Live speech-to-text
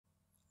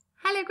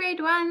Hello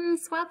grade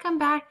ones, welcome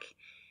back.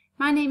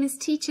 My name is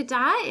Teacher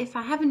Di. If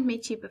I haven't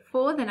met you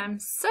before, then I'm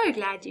so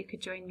glad you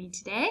could join me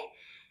today.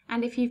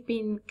 And if you've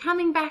been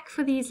coming back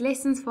for these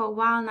lessons for a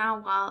while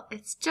now, well,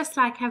 it's just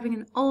like having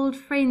an old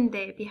friend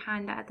there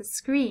behind the other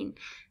screen.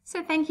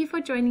 So thank you for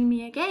joining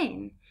me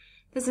again.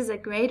 This is a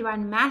grade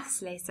 1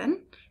 maths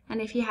lesson,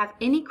 and if you have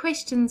any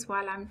questions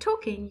while I'm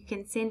talking, you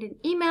can send an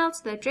email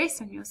to the address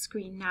on your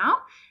screen now,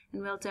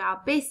 and we'll do our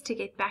best to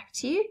get back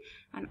to you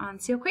and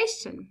answer your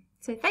question.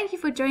 So thank you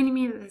for joining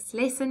me with this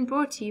lesson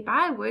brought to you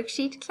by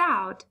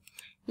WorksheetCloud.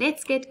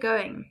 Let's get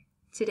going.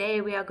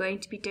 Today we are going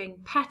to be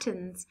doing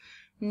patterns,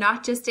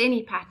 not just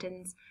any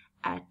patterns,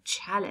 a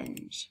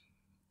challenge.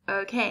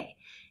 Okay,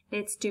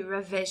 let's do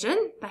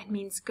revision. That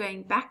means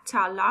going back to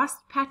our last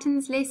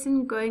patterns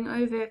lesson, going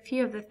over a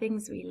few of the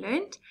things we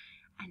learned,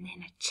 and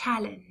then a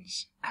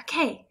challenge.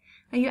 Okay,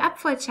 are you up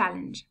for a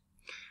challenge?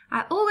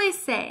 I always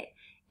say,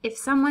 if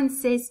someone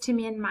says to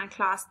me in my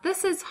class,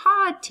 "This is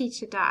hard,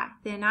 Teacher Di,"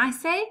 then I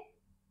say,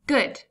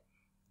 good.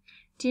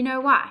 Do you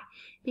know why?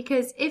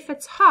 Because if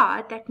it's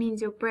hard, that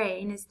means your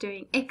brain is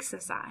doing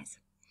exercise.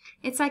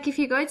 It's like if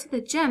you go to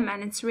the gym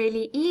and it's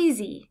really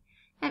easy,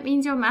 that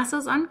means your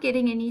muscles aren't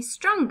getting any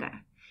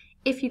stronger.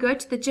 If you go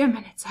to the gym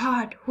and it's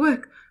hard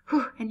work,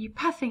 and you're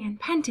puffing and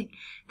panting,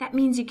 that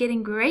means you're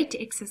getting great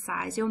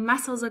exercise. Your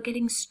muscles are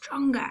getting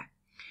stronger.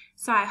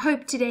 So I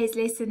hope today's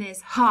lesson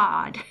is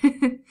hard.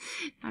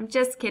 I'm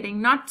just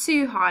kidding, not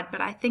too hard, but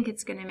I think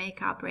it's going to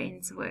make our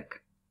brains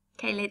work.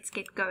 Okay, let's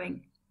get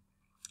going.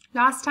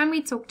 Last time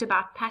we talked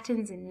about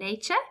patterns in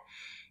nature.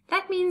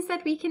 That means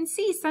that we can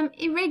see some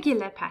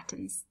irregular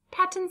patterns,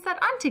 patterns that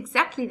aren't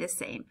exactly the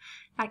same.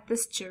 Like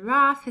this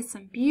giraffe has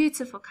some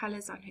beautiful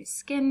colors on her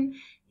skin,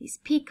 these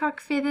peacock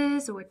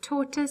feathers or a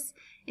tortoise.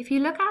 If you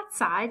look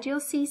outside, you'll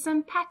see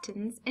some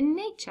patterns in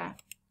nature.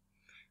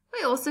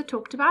 We also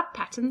talked about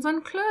patterns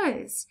on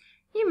clothes.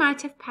 You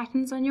might have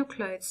patterns on your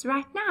clothes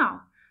right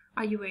now.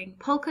 Are you wearing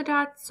polka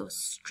dots or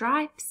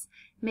stripes?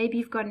 Maybe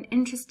you've got an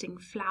interesting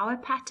flower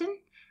pattern.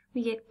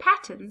 We get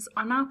patterns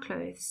on our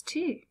clothes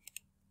too.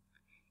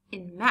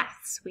 In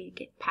maths, we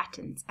get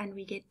patterns, and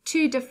we get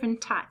two different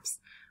types.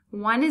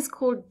 One is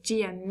called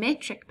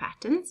geometric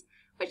patterns,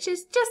 which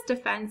is just a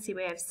fancy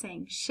way of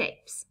saying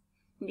shapes.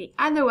 The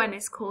other one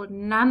is called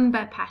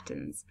number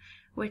patterns,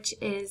 which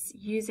is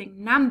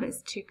using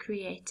numbers to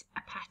create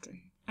a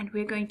pattern. And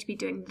we're going to be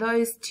doing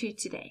those two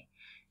today,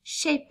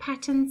 shape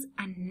patterns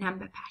and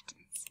number patterns.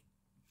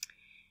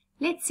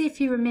 Let's see if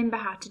you remember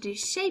how to do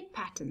shape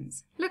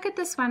patterns. Look at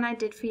this one I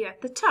did for you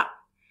at the top.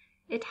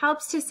 It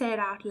helps to say it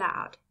out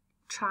loud.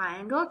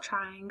 Triangle,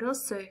 triangle,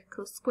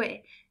 circle, square.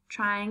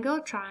 Triangle,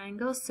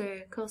 triangle,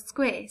 circle,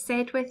 square. Say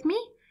it with me.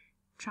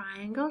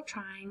 Triangle,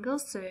 triangle,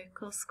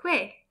 circle,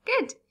 square.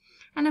 Good.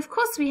 And of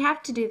course we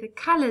have to do the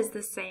colors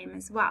the same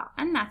as well,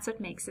 and that's what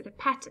makes it a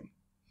pattern.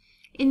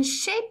 In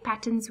shape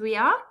patterns we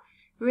are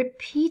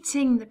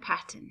repeating the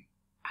pattern.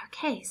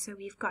 Okay, so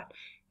we've got,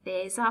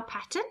 there's our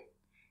pattern,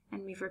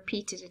 and we've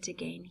repeated it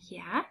again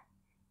here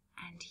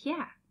and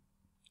here.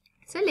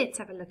 So let's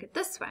have a look at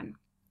this one.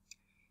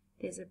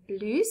 There's a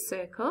blue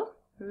circle,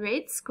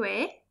 red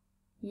square,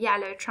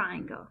 yellow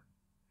triangle.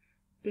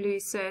 Blue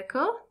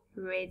circle,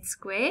 red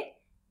square,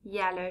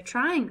 yellow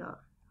triangle.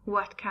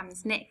 What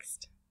comes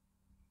next?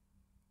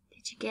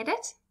 Did you get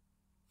it?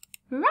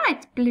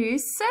 Right, blue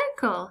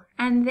circle,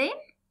 and then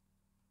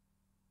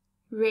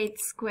red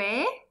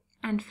square,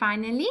 and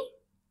finally,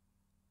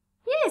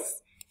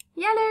 yes,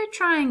 yellow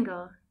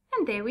triangle.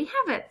 And there we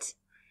have it.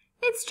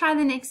 Let's try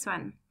the next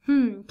one.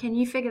 Can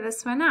you figure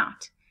this one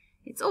out?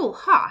 It's all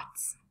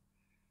hearts.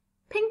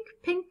 Pink,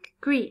 pink,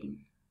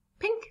 green.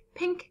 Pink,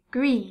 pink,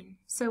 green.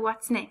 So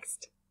what's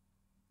next?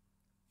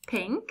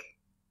 Pink,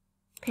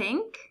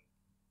 pink,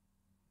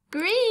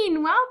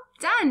 green. Well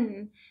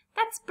done.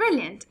 That's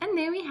brilliant. And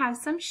there we have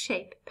some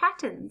shape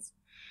patterns.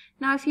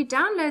 Now, if you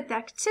download the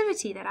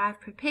activity that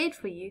I've prepared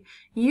for you,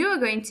 you are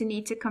going to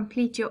need to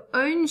complete your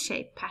own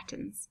shape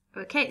patterns.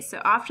 Okay,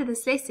 so after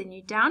this lesson,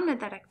 you download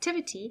that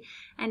activity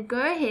and go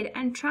ahead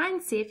and try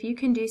and see if you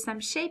can do some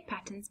shape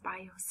patterns by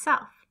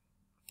yourself.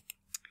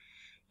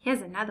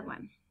 Here's another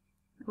one.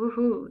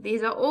 Woohoo!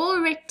 These are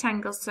all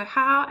rectangles, so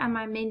how am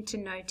I meant to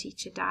know,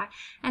 Teacher Di?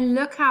 And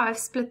look how I've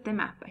split them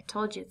up. I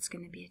told you it's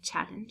going to be a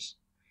challenge.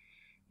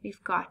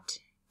 We've got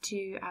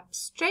 2 up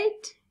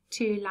straight,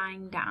 2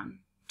 lying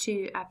down.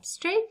 2 up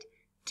straight,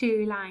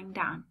 2 lying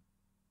down.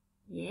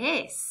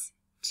 Yes,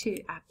 2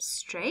 up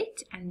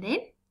straight, and then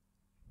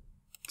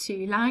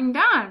 2 lying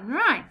down.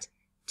 Right,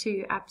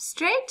 2 up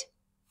straight,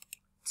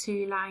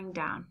 2 lying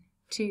down.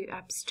 2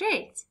 up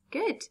straight.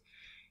 Good.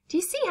 Do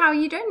you see how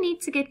you don't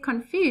need to get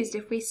confused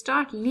if we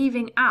start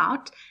leaving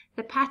out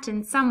the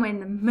pattern somewhere in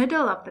the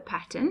middle of the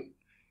pattern?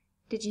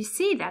 Did you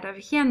see that over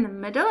here in the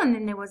middle, and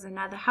then there was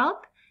another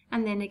help,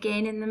 and then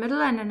again in the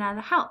middle and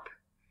another help?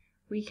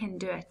 We can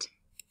do it.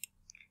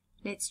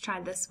 Let's try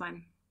this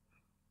one.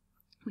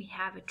 We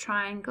have a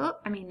triangle,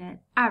 an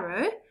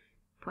arrow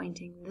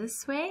pointing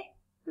this way,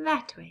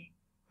 that way,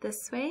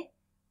 this way,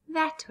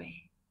 that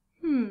way.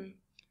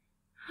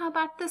 How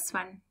about this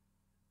one?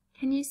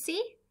 Can you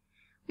see?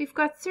 we've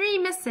got 3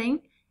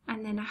 missing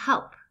and then a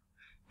help.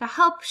 The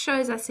help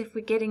shows us if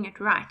we're getting it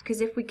right,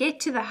 because if we get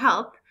to the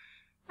help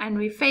and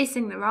we're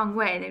facing the wrong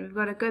way, then we've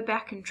got to go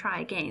back and try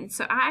again.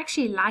 So I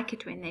actually like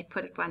it when they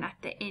put one at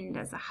the end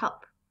as a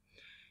help.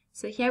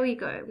 So here we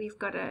go. We've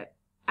got an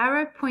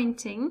arrow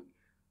pointing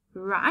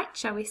right.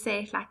 Shall we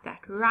say it like that?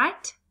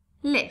 Right,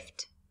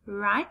 left,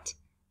 right,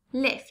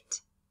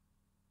 left.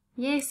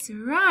 Yes,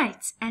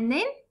 right. And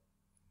then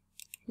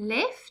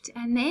left,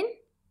 and then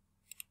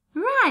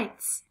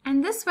right.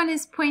 And this one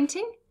is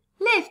pointing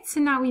left. So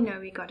now we know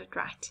we got it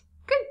right.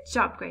 Good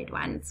job, grade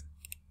 1s.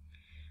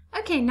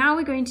 Okay, now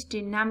we're going to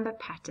do number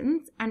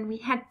patterns, and we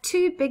had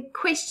 2 big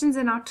questions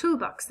in our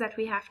toolbox that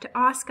we have to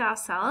ask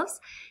ourselves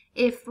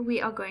if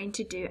we are going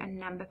to do a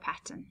number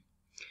pattern.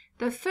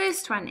 The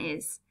first one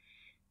is,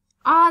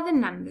 are the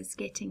numbers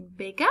getting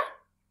bigger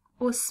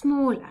or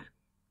smaller?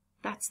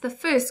 That's the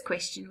first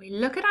question. We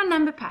look at our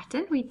number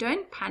pattern, we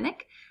don't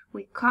panic,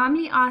 we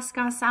calmly ask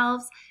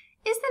ourselves,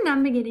 is the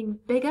number getting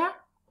bigger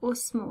or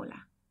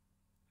smaller?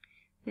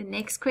 The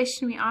next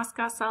question we ask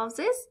ourselves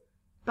is,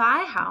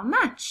 by how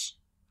much?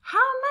 How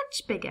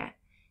much bigger?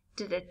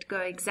 Did it go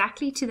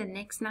exactly to the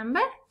next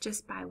number,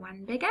 just by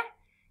 1 bigger?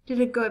 Did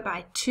it go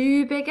by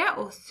 2 bigger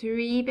or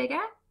 3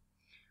 bigger?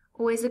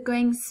 Or is it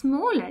going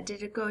smaller?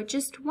 Did it go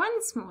just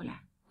 1 smaller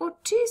or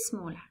 2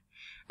 smaller?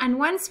 And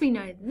once we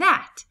know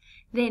that,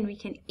 then we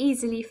can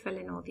easily fill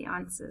in all the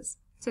answers.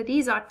 So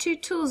these are 2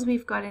 tools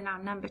we've got in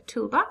our number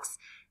toolbox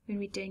when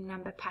we're doing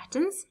number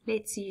patterns.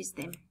 Let's use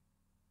them.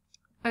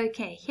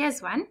 Okay,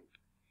 here's one.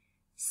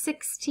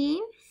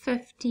 16,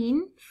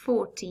 15,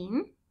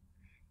 14.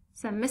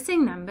 Some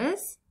missing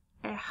numbers,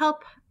 a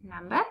help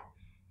number,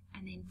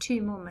 and then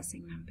 2 more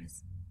missing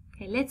numbers.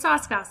 Okay, let's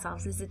ask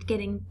ourselves, is it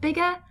getting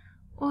bigger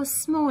or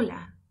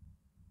smaller?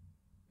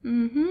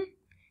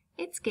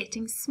 It's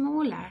getting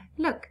smaller.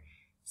 Look,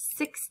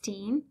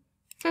 16,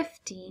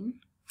 15,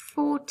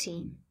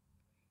 14.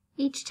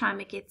 Each time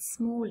it gets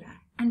smaller.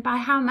 And by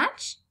how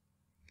much?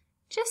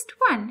 Just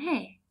 1,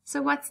 hey?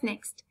 So what's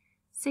next?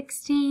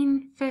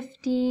 16,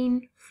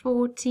 15,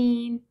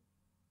 14,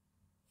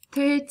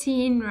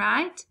 13,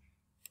 right?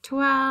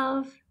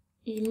 12,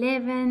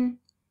 11,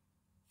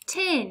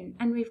 10.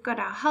 And we've got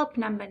our help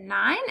number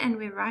 9, and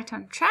we're right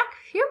on track.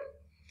 Phew.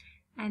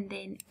 And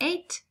then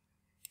 8,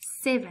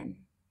 7.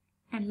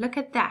 And look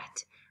at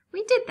that.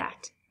 We did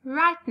that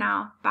right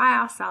now by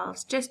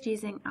ourselves, just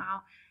using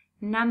our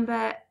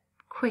number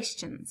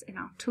questions in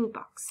our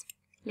toolbox.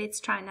 Let's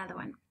try another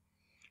one.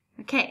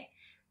 Okay.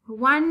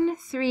 1,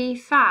 3,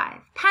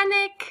 5.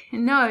 Panic?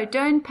 No,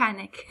 don't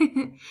panic.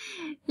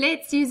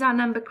 Let's use our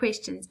number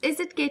questions.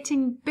 Is it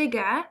getting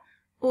bigger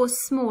or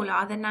smaller?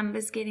 Are the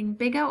numbers getting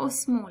bigger or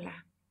smaller?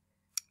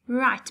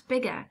 Right,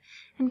 bigger.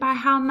 And by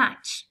how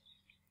much?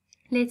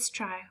 Let's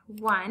try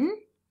 1,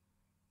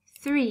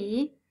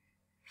 3,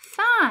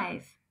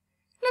 5.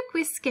 Look,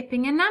 we're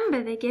skipping a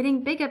number. They're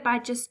getting bigger by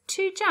just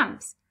 2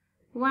 jumps.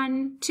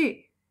 1, 2.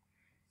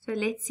 So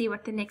let's see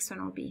what the next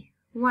one will be.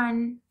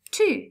 1,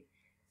 2.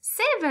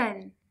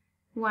 7,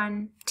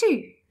 1,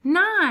 2, 9,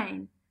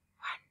 1,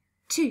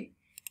 2,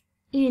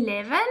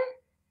 11, 1,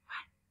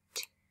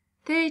 2,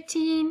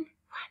 13, 1,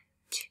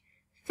 2,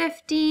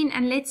 15,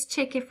 and let's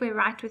check if we're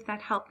right with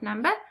that help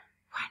number. 1,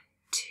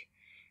 2.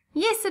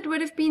 Yes, it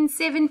would have been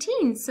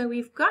 17, so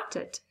we've got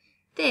it.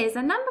 There's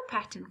a number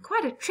pattern,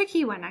 quite a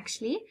tricky one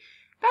actually,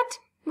 but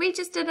we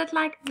just did it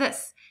like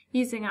this,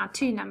 using our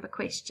 2 number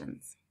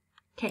questions.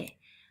 Okay,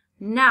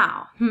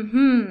 now,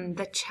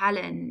 the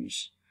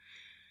challenge.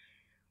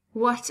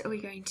 What are we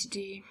going to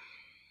do?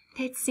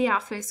 Let's see our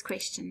first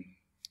question.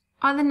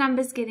 Are the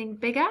numbers getting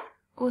bigger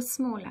or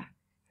smaller?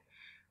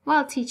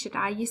 Well, Teacher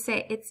Di, you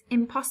say it's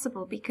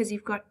impossible because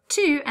you've got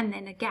 2 and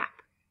then a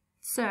gap.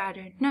 So I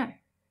don't know.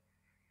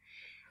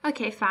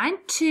 Okay, fine.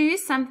 2,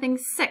 something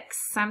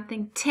 6,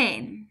 something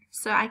 10.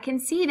 So I can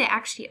see they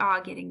actually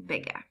are getting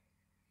bigger.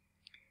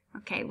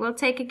 Okay, we'll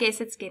take a guess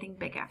it's getting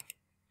bigger.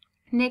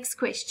 Next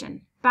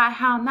question. By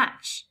how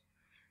much?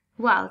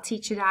 Well,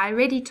 Teacher, I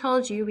already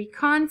told you we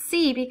can't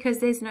see because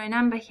there's no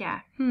number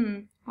here.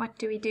 What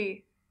do we do?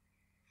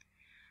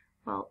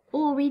 Well,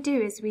 all we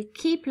do is we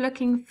keep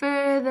looking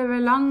further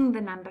along the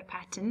number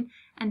pattern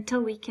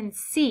until we can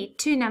see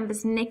 2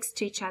 numbers next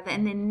to each other,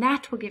 and then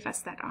that will give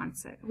us that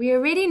answer. We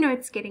already know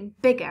it's getting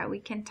bigger. We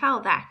can tell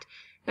that,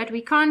 but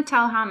we can't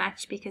tell how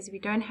much because we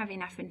don't have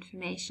enough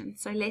information.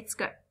 So let's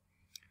go.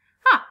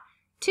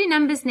 2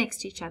 numbers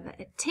next to each other,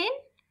 a 10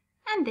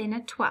 and then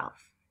a 12.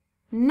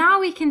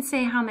 Now we can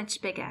say how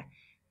much bigger.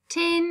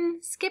 10,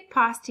 skip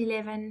past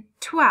 11,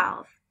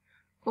 12.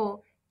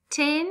 Or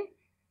 10,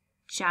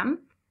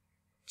 jump,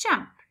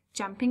 jump,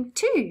 jumping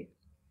 2.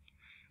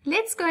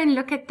 Let's go and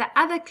look at the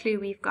other clue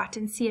we've got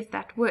and see if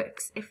that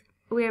works. If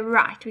we're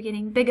right, we're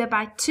getting bigger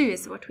by 2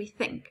 is what we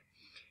think.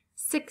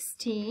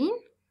 16,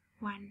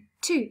 1,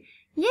 2.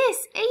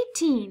 Yes,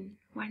 18,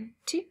 1,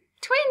 2,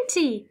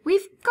 20.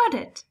 We've got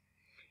it.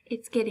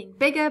 It's getting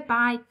bigger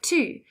by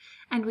 2.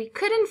 And we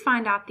couldn't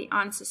find out the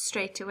answer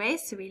straight away,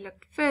 so we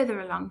looked further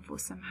along for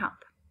some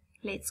help.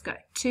 Let's go.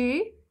 2,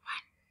 1,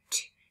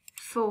 2,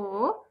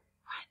 4, 1,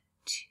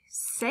 2,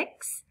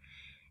 6,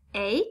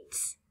 8, 1,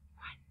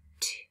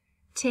 2,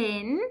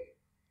 10,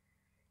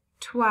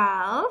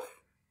 12.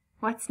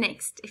 What's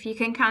next? If you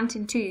can count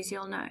in twos,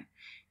 you'll know.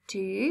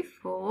 2,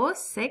 4,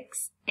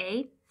 6,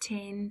 8,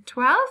 10,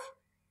 12,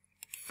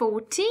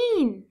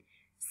 14,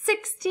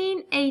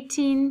 16,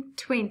 18,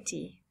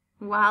 20.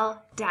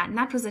 Well done.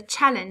 That was a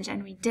challenge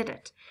and we did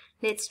it.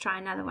 Let's try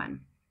another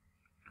one.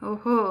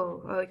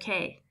 Oh,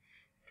 okay.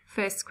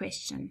 First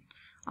question.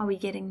 Are we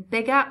getting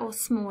bigger or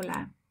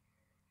smaller?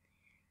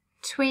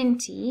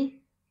 20,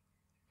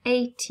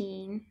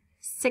 18,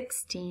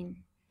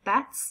 16.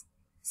 That's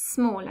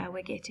smaller.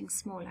 We're getting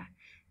smaller.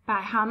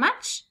 By how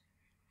much?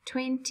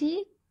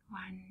 20,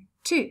 1,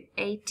 2.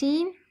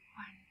 18, 1,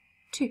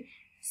 2.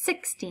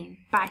 16.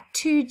 By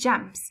 2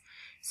 jumps.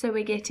 So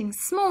we're getting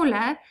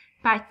smaller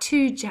by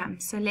 2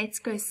 jumps. So let's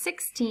go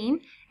 16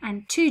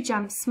 and 2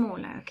 jumps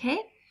smaller, okay?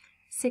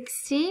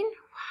 16, 1,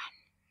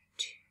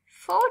 2,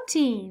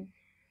 14, 1,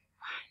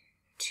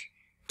 2,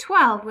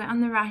 12. We're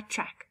on the right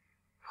track.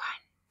 1,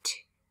 2,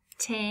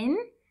 10,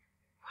 1,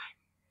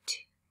 2,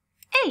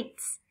 8.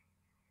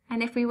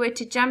 And if we were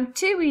to jump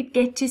 2, we'd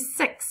get to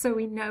 6, so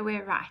we know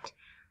we're right.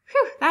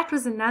 Whew, that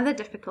was another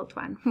difficult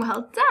one.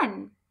 Well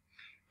done.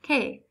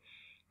 Okay,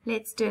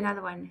 let's do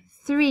another one.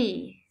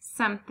 3,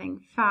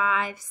 something,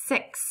 5,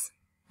 6.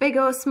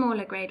 Bigger or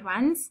smaller, grade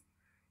 1s?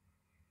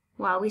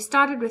 Well, we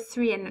started with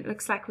 3 and it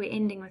looks like we're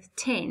ending with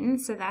 10,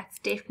 so that's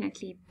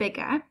definitely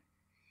bigger.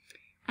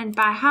 And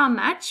by how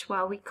much?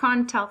 Well, we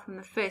can't tell from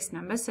the first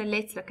number, so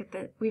let's look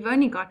at we've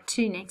only got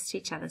 2 next to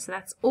each other, so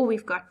that's all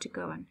we've got to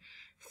go on.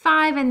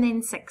 5 and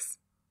then 6.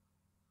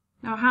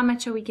 Now, how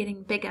much are we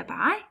getting bigger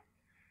by?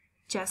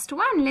 Just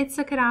 1. Let's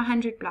look at our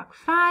 100 block.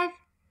 5,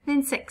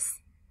 then 6.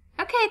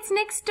 Okay, it's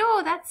next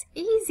door. That's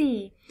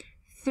easy.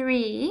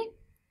 3,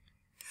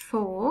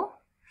 4,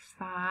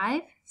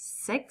 5,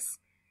 6,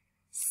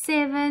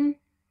 7,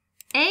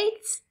 8.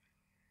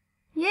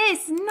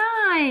 Yes,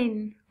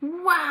 9.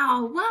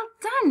 Wow, well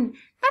done.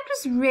 That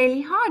was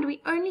really hard.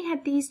 We only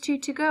had these 2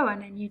 to go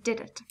on and you did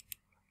it.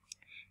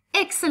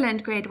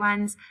 Excellent, grade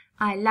 1s.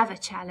 I love a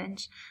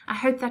challenge. I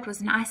hope that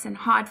was nice and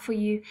hard for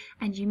you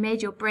and you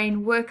made your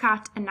brain work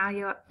out and now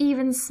you're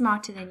even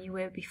smarter than you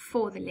were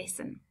before the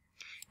lesson.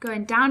 Go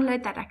and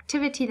download that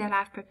activity that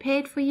I've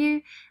prepared for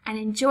you and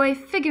enjoy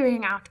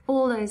figuring out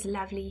all those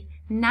lovely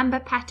number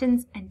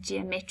patterns and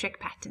geometric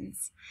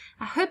patterns.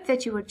 I hope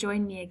that you will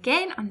join me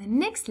again on the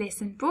next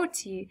lesson brought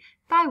to you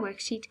by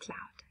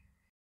WorksheetCloud.